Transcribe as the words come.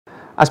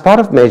As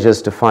part of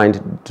measures to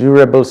find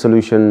durable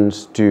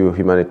solutions to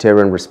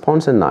humanitarian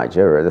response in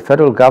Nigeria, the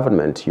federal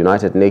government,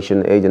 United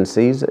Nations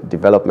agencies,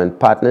 development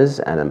partners,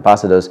 and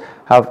ambassadors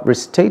have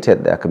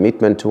restated their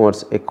commitment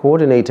towards a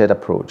coordinated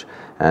approach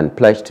and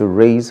pledged to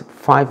raise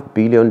 $5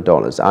 billion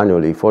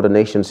annually for the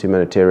nation's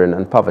Humanitarian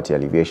and Poverty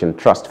Alleviation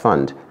Trust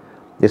Fund.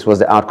 This was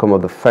the outcome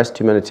of the first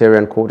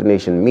humanitarian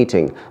coordination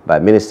meeting by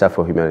Minister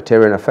for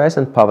Humanitarian Affairs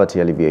and Poverty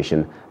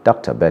Alleviation,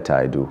 Dr. Betta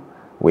Edu,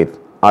 with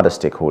other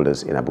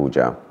stakeholders in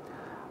Abuja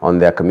on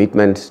their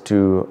commitment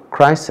to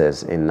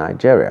crisis in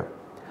Nigeria.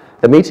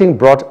 The meeting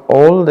brought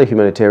all the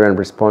humanitarian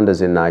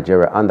responders in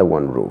Nigeria under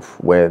one roof,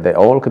 where they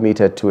all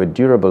committed to a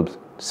durable,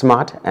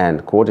 smart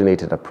and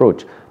coordinated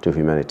approach to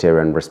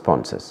humanitarian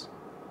responses.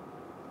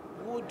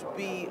 Would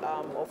be,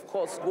 of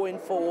course, going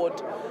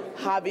forward,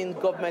 having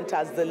government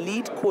as the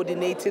lead,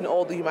 coordinating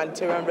all the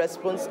humanitarian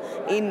response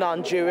in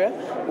Nigeria.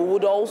 We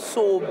would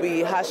also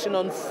be hashing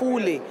on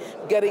fully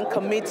getting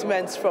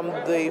commitments from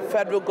the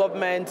federal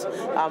government,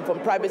 from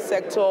private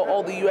sector,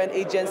 all the UN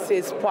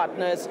agencies,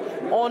 partners,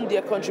 on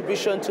their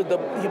contribution to the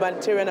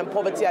Humanitarian and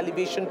Poverty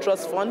Alleviation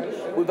Trust Fund.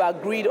 We've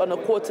agreed on a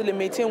quarterly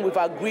meeting. We've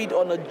agreed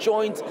on a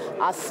joint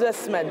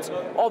assessment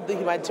of the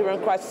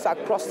humanitarian crisis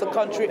across the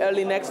country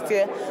early next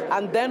year.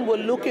 And then we're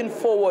looking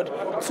forward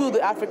to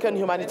the African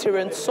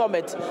Humanitarian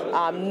Summit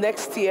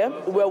next year,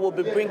 where we'll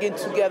be bringing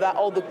together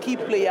all the key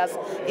players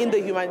in the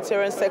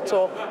humanitarian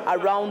sector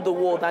around the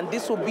world. And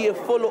this will be a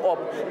follow-up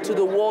to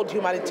the World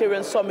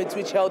Humanitarian Summit,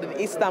 which held in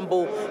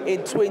Istanbul in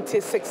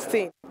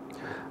 2016.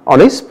 On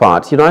his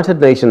part, United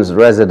Nations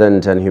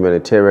resident and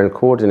humanitarian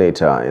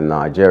coordinator in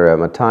Nigeria,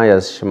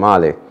 Matthias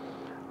Shmale,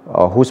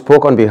 who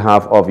spoke on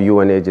behalf of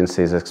UN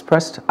agencies,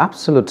 expressed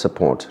absolute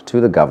support to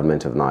the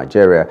government of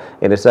Nigeria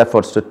in its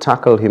efforts to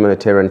tackle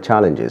humanitarian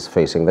challenges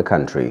facing the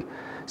country.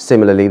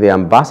 Similarly, the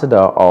ambassador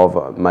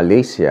of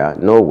Malaysia,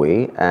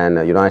 Norway,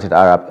 and United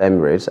Arab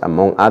Emirates,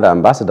 among other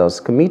ambassadors,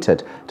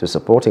 committed to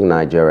supporting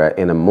Nigeria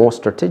in a more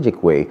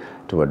strategic way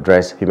to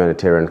address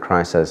humanitarian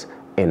crisis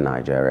in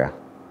Nigeria.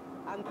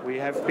 We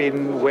have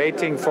been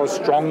waiting for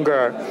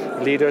stronger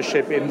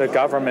leadership in the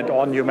government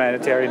on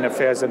humanitarian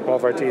affairs and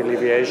poverty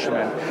alleviation.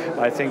 And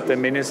I think the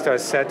minister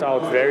set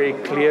out very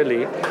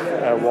clearly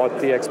what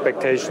the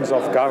expectations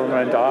of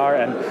government are.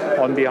 And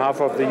on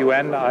behalf of the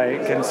UN,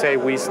 I can say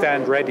we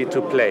stand ready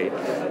to play.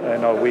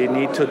 We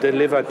need to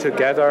deliver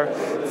together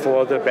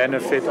for the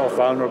benefit of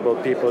vulnerable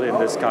people in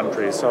this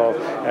country. So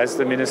as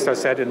the minister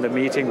said in the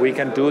meeting, we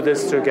can do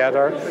this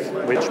together,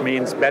 which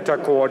means better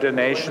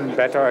coordination,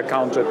 better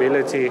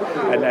accountability,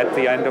 and at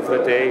the end of the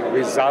day,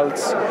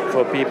 results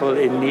for people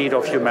in need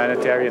of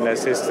humanitarian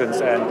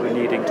assistance and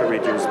needing to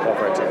reduce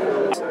poverty.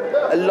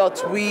 A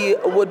lot, we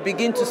would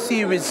begin to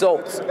see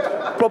results,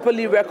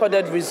 properly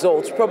recorded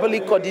results, properly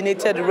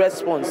coordinated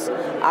response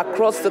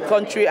across the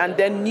country, and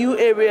then new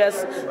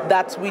areas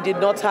that we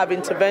did not have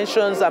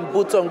interventions and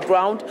boots on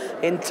ground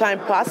in time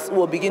past.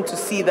 We'll begin to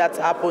see that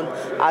happen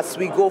as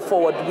we go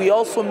forward. We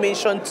also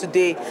mentioned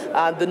today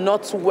the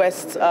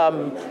Northwest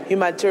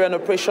Humanitarian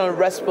Operation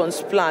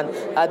Response Plan.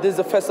 This is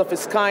the first of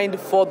its kind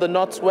for the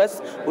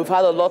Northwest. We've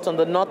had a lot on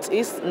the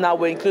Northeast. Now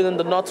we're including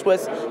the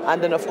Northwest,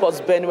 and then of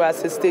course Benue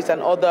as a state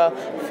and other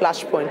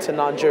flashpoints in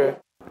Nigeria.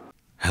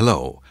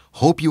 Hello,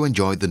 hope you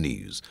enjoyed the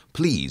news.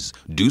 Please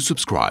do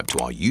subscribe to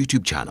our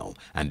YouTube channel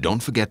and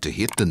don't forget to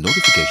hit the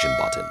notification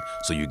button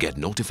so you get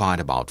notified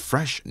about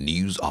fresh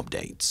news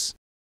updates.